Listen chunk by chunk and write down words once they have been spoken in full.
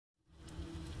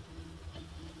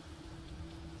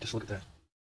Just look at that.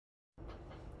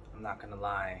 I'm not gonna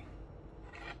lie.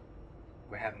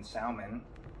 We're having salmon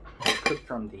cooked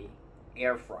from the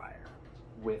air fryer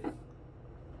with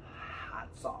hot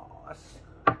sauce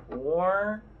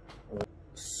or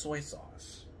soy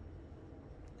sauce.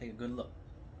 Take a good look.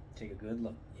 Take a good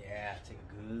look. Yeah, take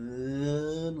a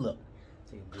good look.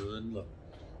 Take a good look.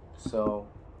 So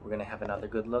we're gonna have another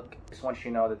good look. Just want you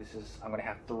to know that I'm gonna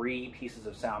have 3 pieces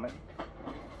of salmon.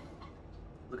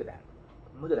 Look at that.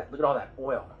 Look at that. Look at all that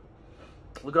oil.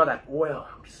 Look at all that oil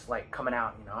just like coming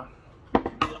out, you know.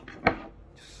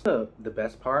 The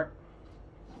best part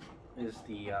is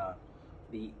the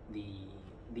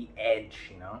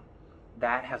edge, you know.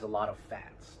 That has a lot of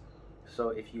fats. So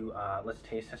if you let's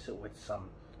taste test it with some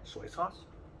soy sauce.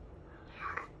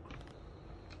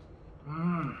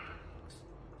 I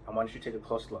want you to take a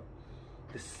close look.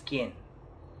 The skin,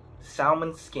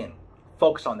 salmon skin.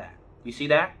 Focus on that. You see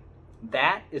that?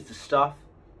 That is the stuff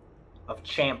of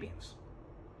champions.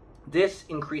 This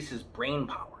increases brain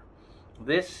power.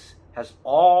 This has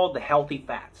all the healthy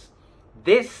fats.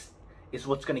 This is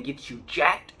what's going to get you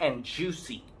jacked and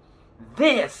juicy.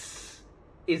 This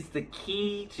is the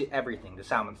key to everything, the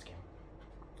salmon skin.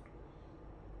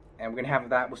 And we're going to have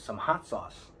that with some hot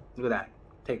sauce. Look at that.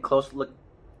 Take a close look.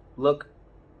 Look.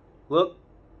 Look.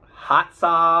 Hot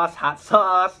sauce. Hot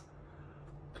sauce.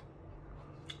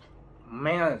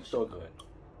 Man, it's so good.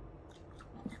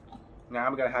 Now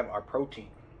we're going to have our protein.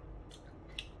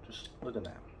 Just look at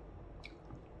that.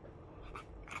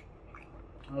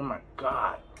 Oh my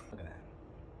God. Look at that.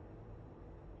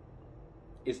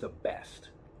 It's the best.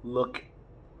 Look.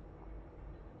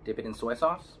 Dip it in soy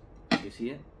sauce. You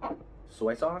see it?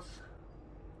 Soy sauce.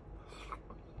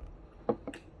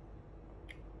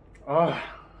 Oh.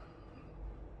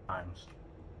 Times.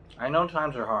 I know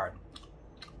times are hard.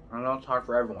 I know it's hard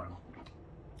for everyone.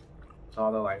 It's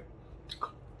all the like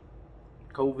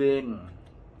COVID and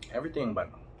everything, but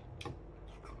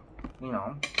you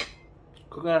know,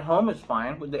 cooking at home is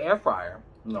fine with the air fryer.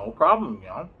 No problem, you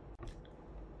know.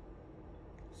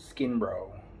 Skin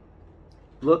bro.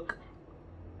 Look.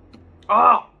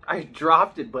 Oh, I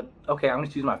dropped it, but okay, I'm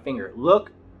gonna use my finger.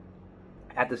 Look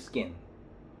at the skin.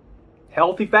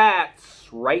 Healthy fats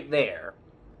right there.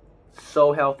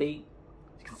 So healthy.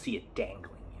 You can see it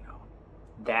dangling, you know.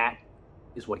 That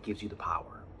is what gives you the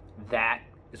power. That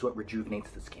is what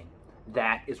rejuvenates the skin.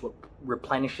 That is what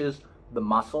replenishes the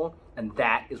muscle, and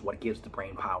that is what gives the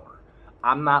brain power.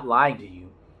 I'm not lying to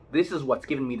you. This is what's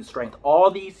given me the strength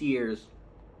all these years.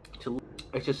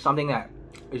 It's just something that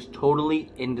is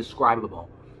totally indescribable.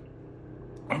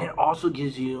 And it also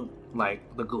gives you like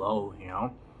the glow, you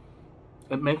know.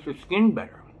 It makes your skin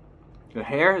better. Your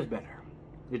hair is better.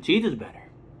 Your teeth is better.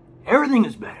 Everything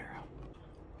is better.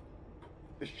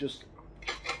 It's just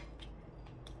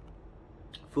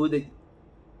food that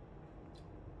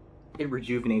it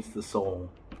rejuvenates the soul.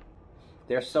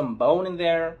 There's some bone in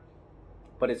there,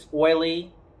 but it's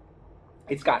oily.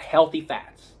 It's got healthy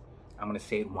fats. I'm gonna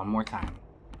say it one more time.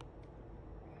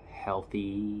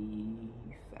 Healthy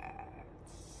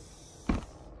fats.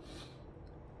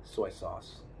 Soy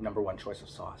sauce, #1 choice of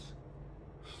sauce.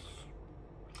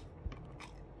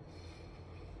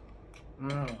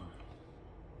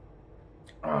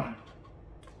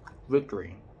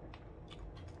 Victory.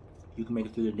 You can make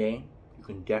it through the day. You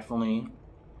can definitely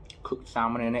cook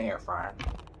salmon in the air fryer.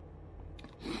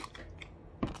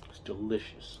 It's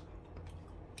delicious.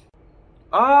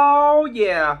 Oh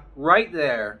yeah, right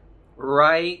there.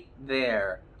 Right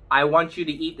there. I want you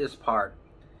to eat this part.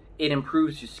 It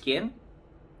improves your skin.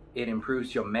 It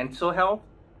improves your mental health,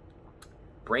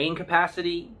 brain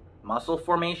capacity, muscle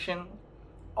formation,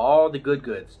 all the good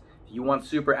goods. If you want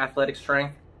super athletic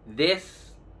strength,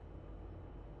 this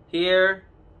here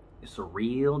is the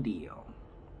real deal.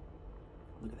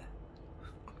 Look at that.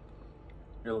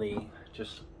 Really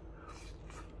just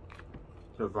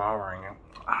devouring it.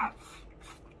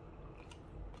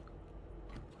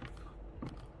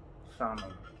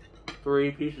 Salmon.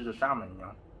 3 pieces of salmon, you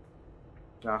know.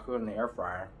 Got it in the air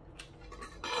fryer.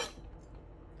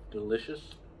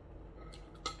 Delicious.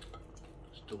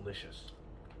 It's delicious.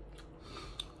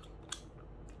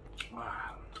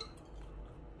 Wow.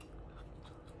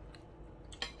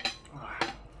 Wow.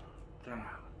 Damn.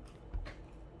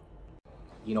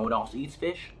 You know what else eats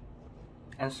fish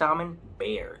and salmon?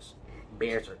 Bears.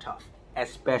 Bears are tough,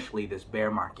 especially this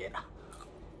bear market.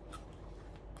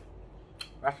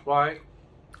 That's why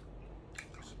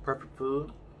it's perfect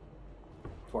food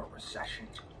for a recession.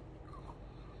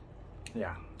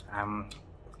 Yeah, I'm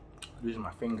using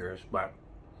my fingers, but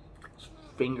it's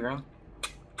fingering,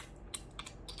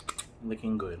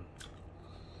 licking good.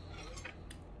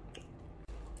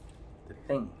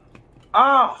 thing.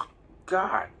 Oh,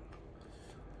 God.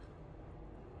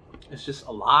 It's just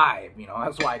alive, you know.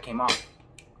 That's why it came off.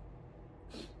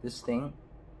 This thing.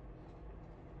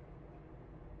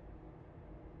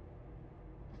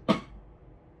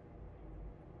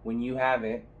 When you have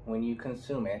it, when you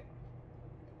consume it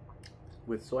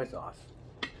with soy sauce,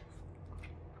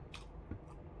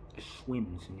 it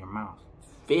swims in your mouth.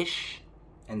 Fish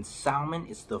and salmon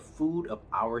is the food of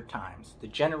our times. The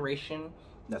generation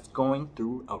that's going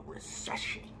through a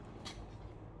recession.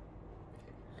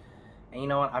 And you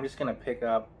know what? I'm just gonna pick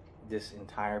up this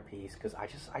entire piece because I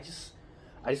just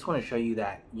want to show you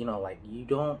that, you know, like, you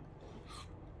don't.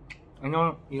 I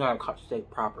know you gotta cut steak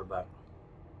proper, but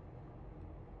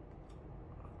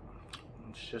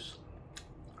it's just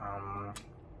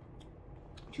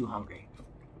too hungry,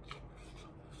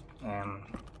 and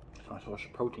it's my source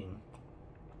of protein.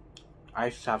 I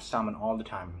used to have salmon all the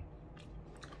time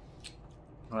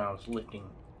when I was lifting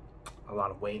a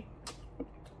lot of weight.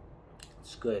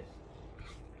 It's good.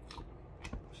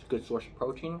 It's a good source of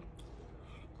protein,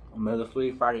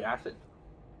 omega-3 fatty acid.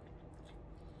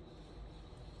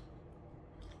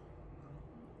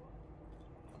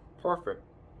 Perfect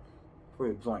for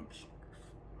your joints.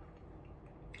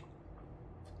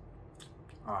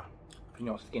 You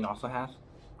know what skin also has?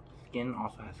 Skin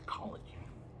also has collagen.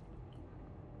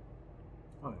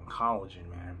 Oh, collagen,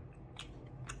 man.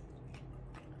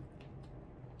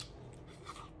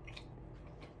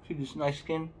 See this nice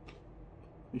skin?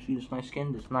 You see this nice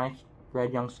skin? This nice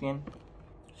red young skin?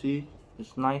 See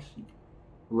this nice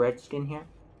red skin here?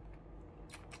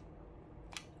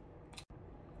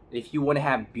 If you want to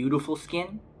have beautiful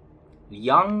skin,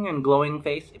 young and glowing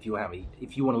face, if you want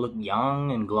to look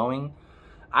young and glowing,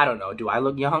 I don't know. Do I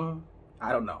look young?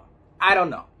 I don't know. I don't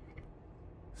know.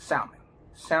 Salmon.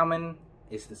 Salmon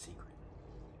is the secret.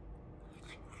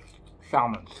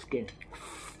 Salmon skin.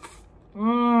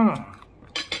 Mmm.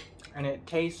 And it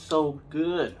tastes so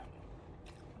good.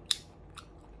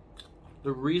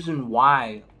 The reason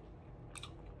why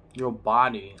your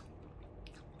body,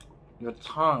 your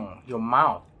tongue, your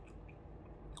mouth,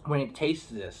 when it tastes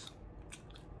this,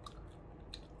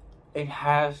 it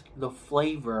has the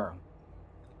flavor.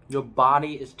 Your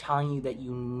body is telling you that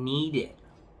you need it.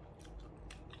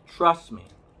 Trust me.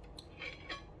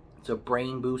 It's a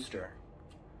brain booster.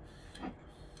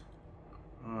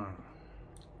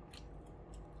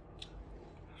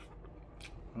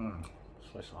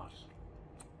 Soy sauce.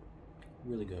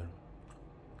 Really good.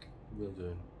 Really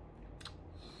good.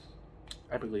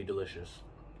 Epically delicious.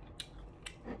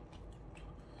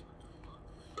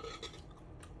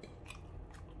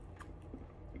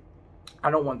 I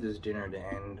don't want this dinner to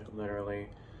end, literally,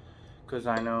 because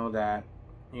I know that,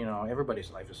 you know,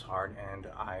 everybody's life is hard, and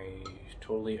I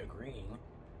totally agree,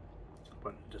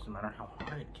 but it doesn't matter how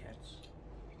hard it gets,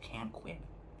 you can't quit.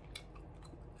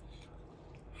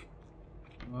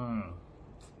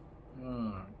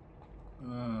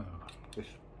 Just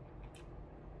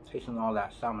tasting all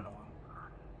that salmon oil.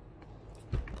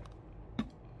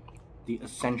 The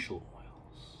essential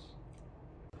oils.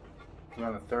 We're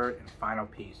on the third and final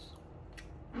piece.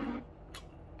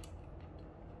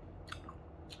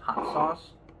 Hot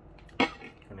sauce.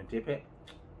 Gonna dip it.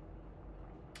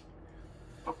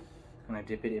 Gonna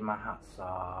dip it in my hot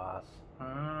sauce.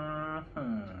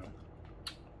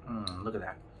 Look at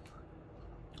that.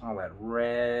 All that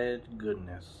red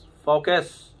goodness.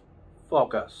 Focus.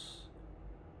 Focus.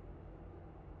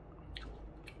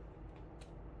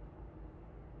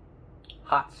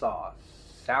 Hot sauce.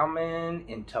 Salmon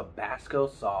in Tabasco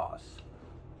sauce.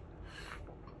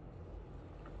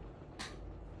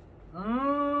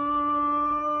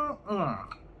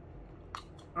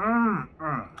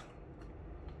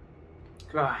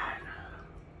 God.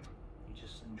 You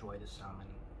just enjoy the salmon.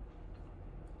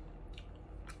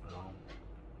 Alone.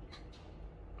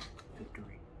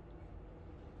 Victory.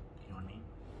 You know what I mean?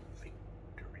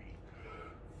 Victory.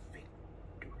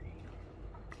 Victory.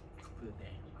 For the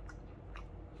day.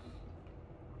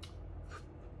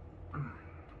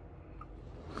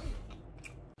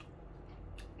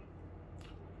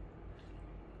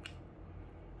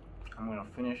 I'm gonna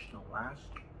finish the last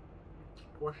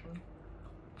portion.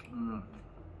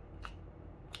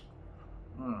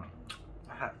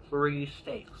 I had 3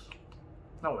 steaks.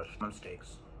 No, it's 1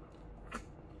 steaks.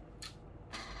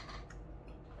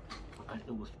 And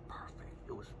it was perfect.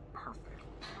 It was perfect.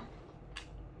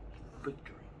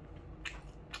 Victory.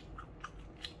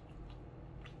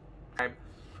 If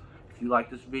you like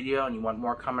this video and you want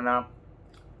more coming up,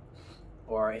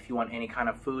 or if you want any kind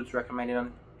of foods recommended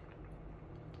on,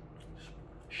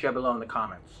 share below in the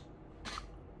comments.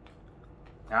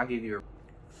 And I'll give you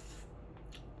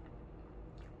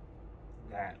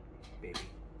that, baby.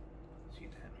 See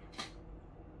that?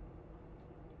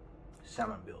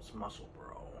 Salmon builds muscle,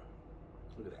 bro.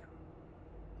 Look at that.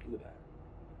 Look at that.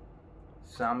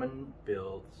 Salmon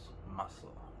builds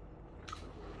muscle.